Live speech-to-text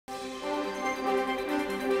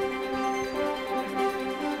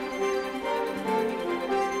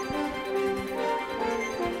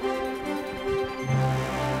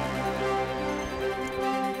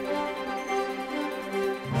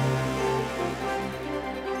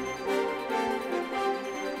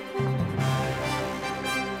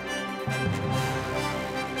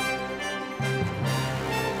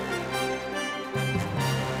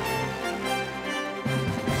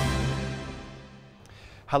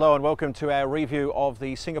Hello and welcome to our review of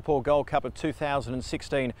the Singapore Gold Cup of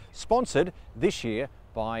 2016, sponsored this year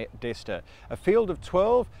by Dester. A field of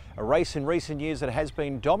 12, a race in recent years that has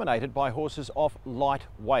been dominated by horses of light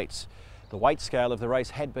weights. The weight scale of the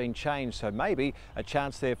race had been changed, so maybe a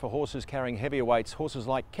chance there for horses carrying heavier weights, horses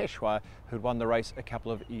like Keshwa, who'd won the race a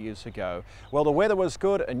couple of years ago. Well, the weather was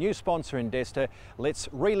good, a new sponsor in Dester. Let's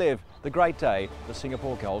relive the great day, the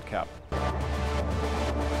Singapore Gold Cup.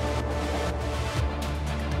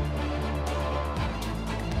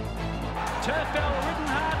 Turf Bell ridden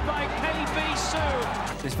hard by KB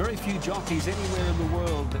Sue. There's very few jockeys anywhere in the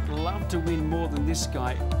world that love to win more than this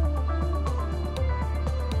guy.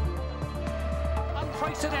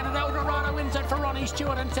 Unprecedented Eldorado wins it for Ronnie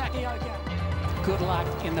Stewart and Takioka. Good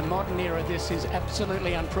luck in the modern era. This is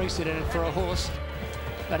absolutely unprecedented for a horse.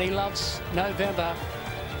 But he loves November,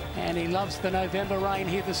 and he loves the November rain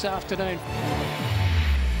here this afternoon.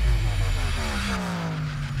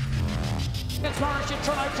 It's Mauricio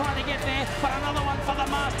Trullo trying to get there, but another one for the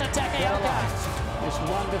master Takioka. Just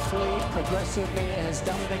wonderfully, progressively has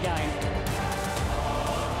done it again.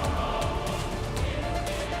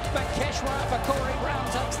 But Keshwa for Corey Brown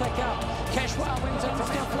takes the cup. Keshwa wins it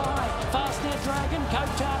from the fly. Fastnet Dragon,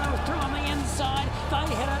 Kotaro through on the inside.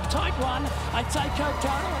 They hit a tight one. I'd say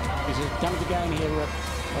Kotaro. He's done it again here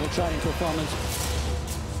on the training performance.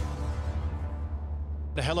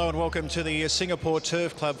 Hello and welcome to the Singapore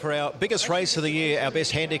Turf Club for our biggest race of the year, our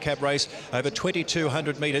best handicap race, over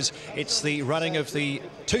 2,200 metres. It's the running of the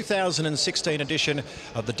 2016 edition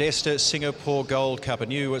of the Dester Singapore Gold Cup, a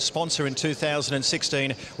new sponsor in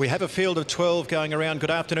 2016. We have a field of 12 going around.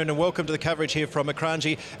 Good afternoon and welcome to the coverage here from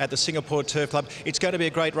Macrangie at the Singapore Turf Club. It's going to be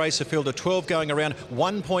a great race, a field of 12 going around,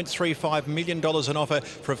 $1.35 million on offer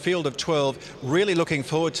for a field of 12. Really looking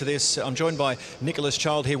forward to this. I'm joined by Nicholas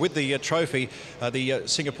Child here with the trophy, the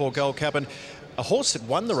Singapore Gold Cup, and a horse that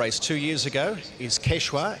won the race 2 years ago is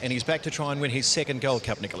Keshwa, and he's back to try and win his second Gold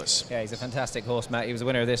Cup, Nicholas. Yeah, he's a fantastic horse, Matt. He was the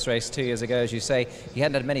winner of this race 2 years ago, as you say. He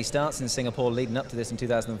hadn't had many starts in Singapore leading up to this in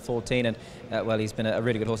 2014, and well, he's been a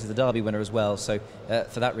really good horse. He's the Derby winner as well, so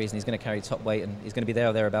for that reason he's going to carry top weight, and he's going to be there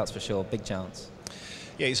or thereabouts for sure. Big chance.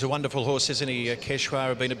 Yeah, he's a wonderful horse, isn't he? Keshwa,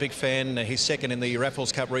 I've been a big fan. His second in the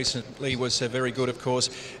Raffles Cup recently was very good, of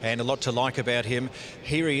course, and a lot to like about him.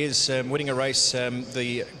 Here he is winning a race,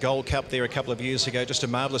 the Gold Cup there a couple of years ago. Just a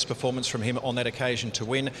marvellous performance from him on that occasion to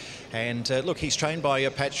win. And look, he's trained by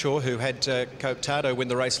Pat Shaw, who had Kotaro win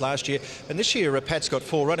the race last year. And this year, Pat's got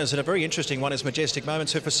 4 runners, and a very interesting one is Majestic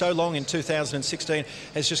Moments, who for so long in 2016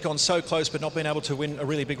 has just gone so close but not been able to win a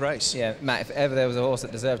really big race. Yeah, Matt, if ever there was a horse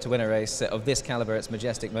that deserved to win a race of this calibre, it's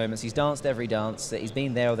Majestic Moments. He's danced every dance. He's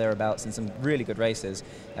been there or thereabouts in some really good races.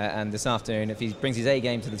 And this afternoon, if he brings his A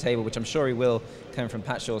game to the table, which I'm sure he will, coming from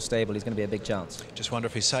Pat Shaw's stable, he's going to be a big chance. Just wonder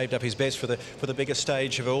if he's saved up his best for the biggest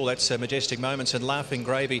stage of all. That's Majestic Moments. And Laughing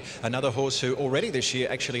Gravy, another horse who already this year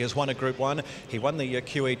actually has won a Group 1. He won the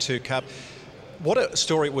QE2 Cup. What a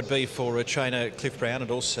story it would be for trainer Cliff Brown and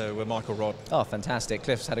also Michael Rodd. Oh, fantastic.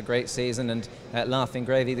 Cliff's had a great season, and Laughing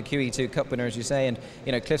Gravy, the QE2 Cup winner, as you say, and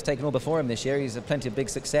you know, Cliff's taken all before him this year. He's had plenty of big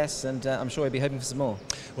success, and I'm sure he'll be hoping for some more.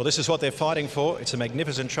 Well, this is what they're fighting for. It's a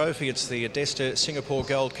magnificent trophy. It's the Dester Singapore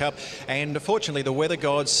Gold Cup, and fortunately the weather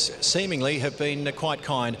gods seemingly have been quite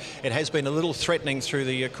kind. It has been a little threatening through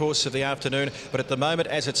the course of the afternoon, but at the moment,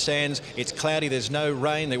 as it stands, it's cloudy. There's no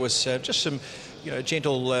rain. There was just some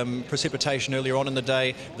gentle precipitation earlier on in the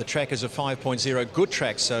day. The track is a 5.0, good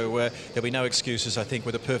track, so there'll be no excuses, I think,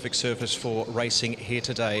 with a perfect surface for racing here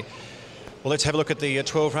today. Well, let's have a look at the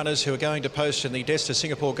 12 runners who are going to post in the Dester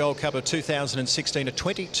Singapore Gold Cup of 2016, a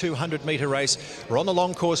 2,200 metre race. We're on the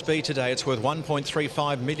long course B today. It's worth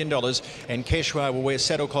 $1.35 million, and Keshwa will wear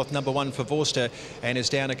saddlecloth number 1 for Vorster and is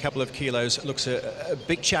down a couple of kilos. Looks a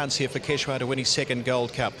big chance here for Keshwa to win his second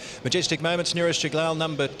Gold Cup. Majestic Moments, Nearest Jaglal,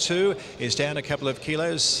 number 2, is down a couple of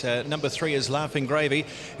kilos. Number 3 is Laughing Gravy,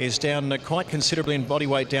 is down quite considerably in body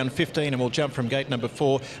weight, down 15, and will jump from gate number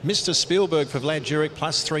 4. Mr. Spielberg for Vlad Jurek,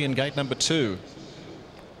 +3 in gate number 2.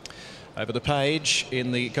 Over the page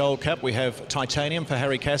in the Gold Cup, we have Titanium for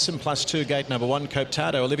Harry Casson, +2 gate number 1.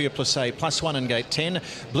 Kotaro, Olivia Plesset, +1 in gate 10.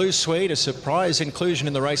 Blue Swede, a surprise inclusion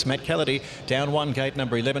in the race. Matt Callady, down 1 gate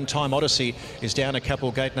number 11. Time Odyssey is down a couple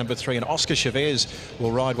gate number 3. And Oscar Chavez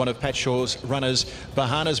will ride one of Pat Shaw's runners.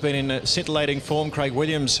 Bahana's been in scintillating form. Craig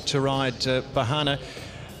Williams to ride Bahana.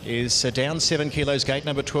 is down 7 kilos, gate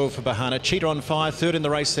number 12 for Bahana. Cheetah on fire, third in the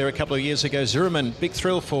race there a couple of years ago. Zuriman, big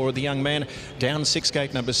thrill for the young man, down 6,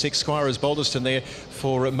 gate number 6. Squires Balderston there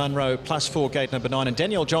for Munro, +4, gate number 9. And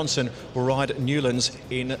Danielle Johnson will ride Newlands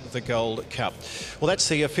in the Gold Cup. Well, that's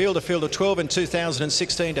the field of 12 in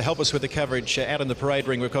 2016. To help us with the coverage out in the parade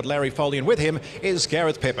ring, we've got Larry Foley, and with him is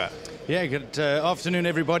Gareth Pepper. Yeah, good afternoon,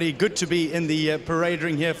 everybody. Good to be in the parade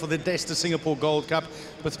ring here for the Dester Singapore Gold Cup.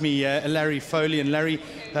 With me, Larry Foley. And Larry,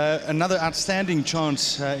 another outstanding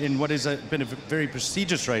chance in what has been a very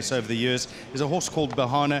prestigious race over the years is a horse called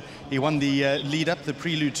Bahana. He won the lead-up, the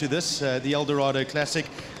prelude to this, the Eldorado Classic.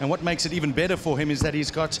 And what makes it even better for him is that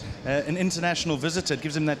he's got an international visitor. It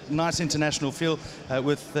gives him that nice international feel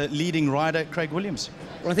with leading rider Craig Williams.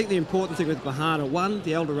 Well, I think the important thing with Bahana, one,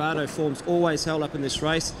 the Eldorado form's always held up in this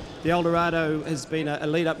race. The Eldorado has been a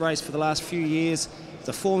lead-up race for the last few years.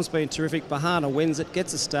 The form's been terrific. Bahana wins it,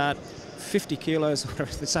 gets a start, 50 kilos,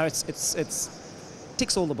 so it's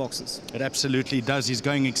ticks all the boxes. It absolutely does. He's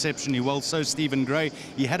going exceptionally well. So Stephen Gray,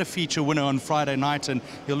 he had a feature winner on Friday night, and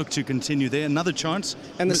he'll look to continue there. Another chance.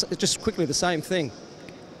 And this, just quickly, the same thing.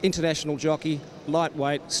 International jockey,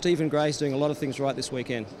 lightweight. Stephen Gray's doing a lot of things right this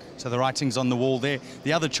weekend. So the writing's on the wall there.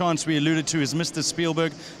 The other chance we alluded to is Mr.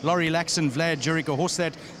 Spielberg. Laurie Laxon, Vlad Jurek, a horse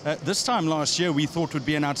that this time last year we thought would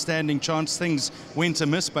be an outstanding chance. Things went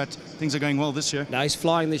amiss, but things are going well this year. No, he's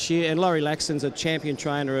flying this year, and Laurie Laxon's a champion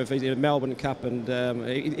trainer of the Melbourne Cup, and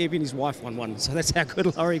even his wife won one. So that's how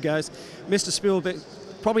good Laurie goes. Mr. Spielberg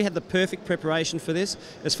probably had the perfect preparation for this,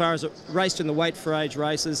 as far as it raced in the weight for age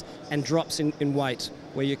races and drops in weight,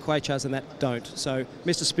 where your Quaychars and that don't. So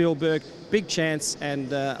Mr. Spielberg, big chance,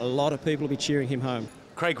 and a lot of people will be cheering him home.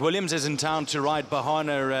 Craig Williams is in town to ride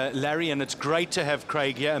Bahana, Larry, and it's great to have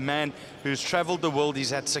Craig here, a man who's travelled the world.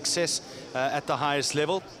 He's had success at the highest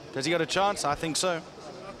level. Has he got a chance? I think so.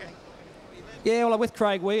 Yeah, well, with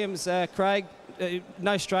Craig Williams, Craig,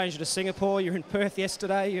 no stranger to Singapore. You're in Perth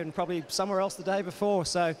yesterday, you're in probably somewhere else the day before,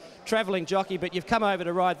 so travelling jockey, but you've come over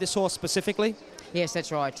to ride this horse specifically. Yes,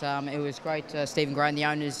 that's right. It was great. Stephen Gray and the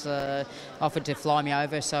owners offered to fly me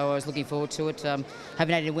over, so I was looking forward to it. Haven't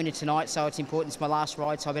had a winner tonight, so it's important. It's my last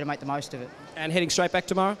ride, so I better make the most of it. And heading straight back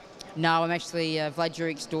tomorrow? No, I'm actually, Vlad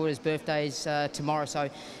Jurek's daughter's birthday's tomorrow, so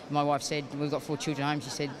my wife said, we've got 4 children home, she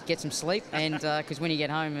said, get some sleep, and because when you get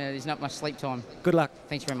home, there's not much sleep time. Good luck.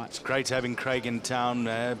 Thanks very much. It's great having Craig in town,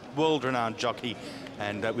 world-renowned jockey,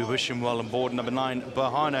 and we wish him well on board. Number 9,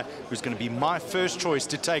 Bahana, who's going to be my first choice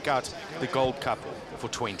to take out the Gold Cup for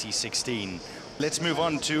 2016. Let's move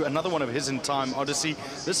on to another one of his in time odyssey.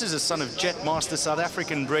 This is a son of Jetmaster, South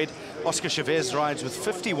African bred. Oscar Chavez rides with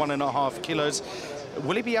 51.5 kilos.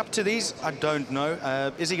 Will he be up to these? I don't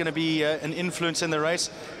know. Is he going to be an influence in the race?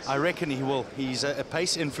 I reckon he will. He's a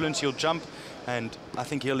pace influence. He'll jump, and I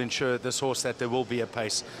think he'll ensure this horse that there will be a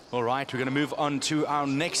pace. All right, we're going to move on to our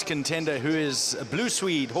next contender, who is Blue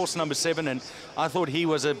Swede, horse number 7, and I thought he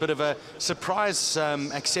was a bit of a surprise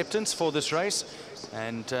acceptance for this race,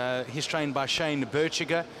 and he's trained by Shane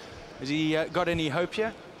Birchiger. Has he got any hope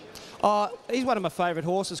here? He's one of my favourite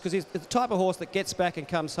horses, because he's the type of horse that gets back and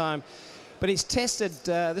comes home. But he's tested,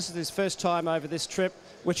 this is his first time over this trip,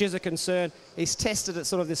 which is a concern. He's tested at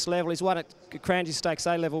sort of this level. He's won at Cranji Stakes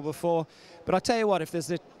A level before. But I tell you what, if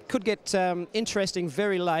there's could get interesting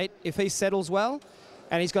very late, if he settles well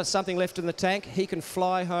and he's got something left in the tank, he can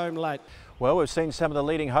fly home late. Well, we've seen some of the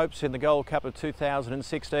leading hopes in the Gold Cup of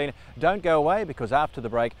 2016. Don't go away, because after the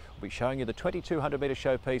break, we'll be showing you the 2200 metre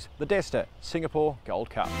showpiece, the Dester Singapore Gold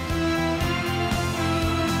Cup.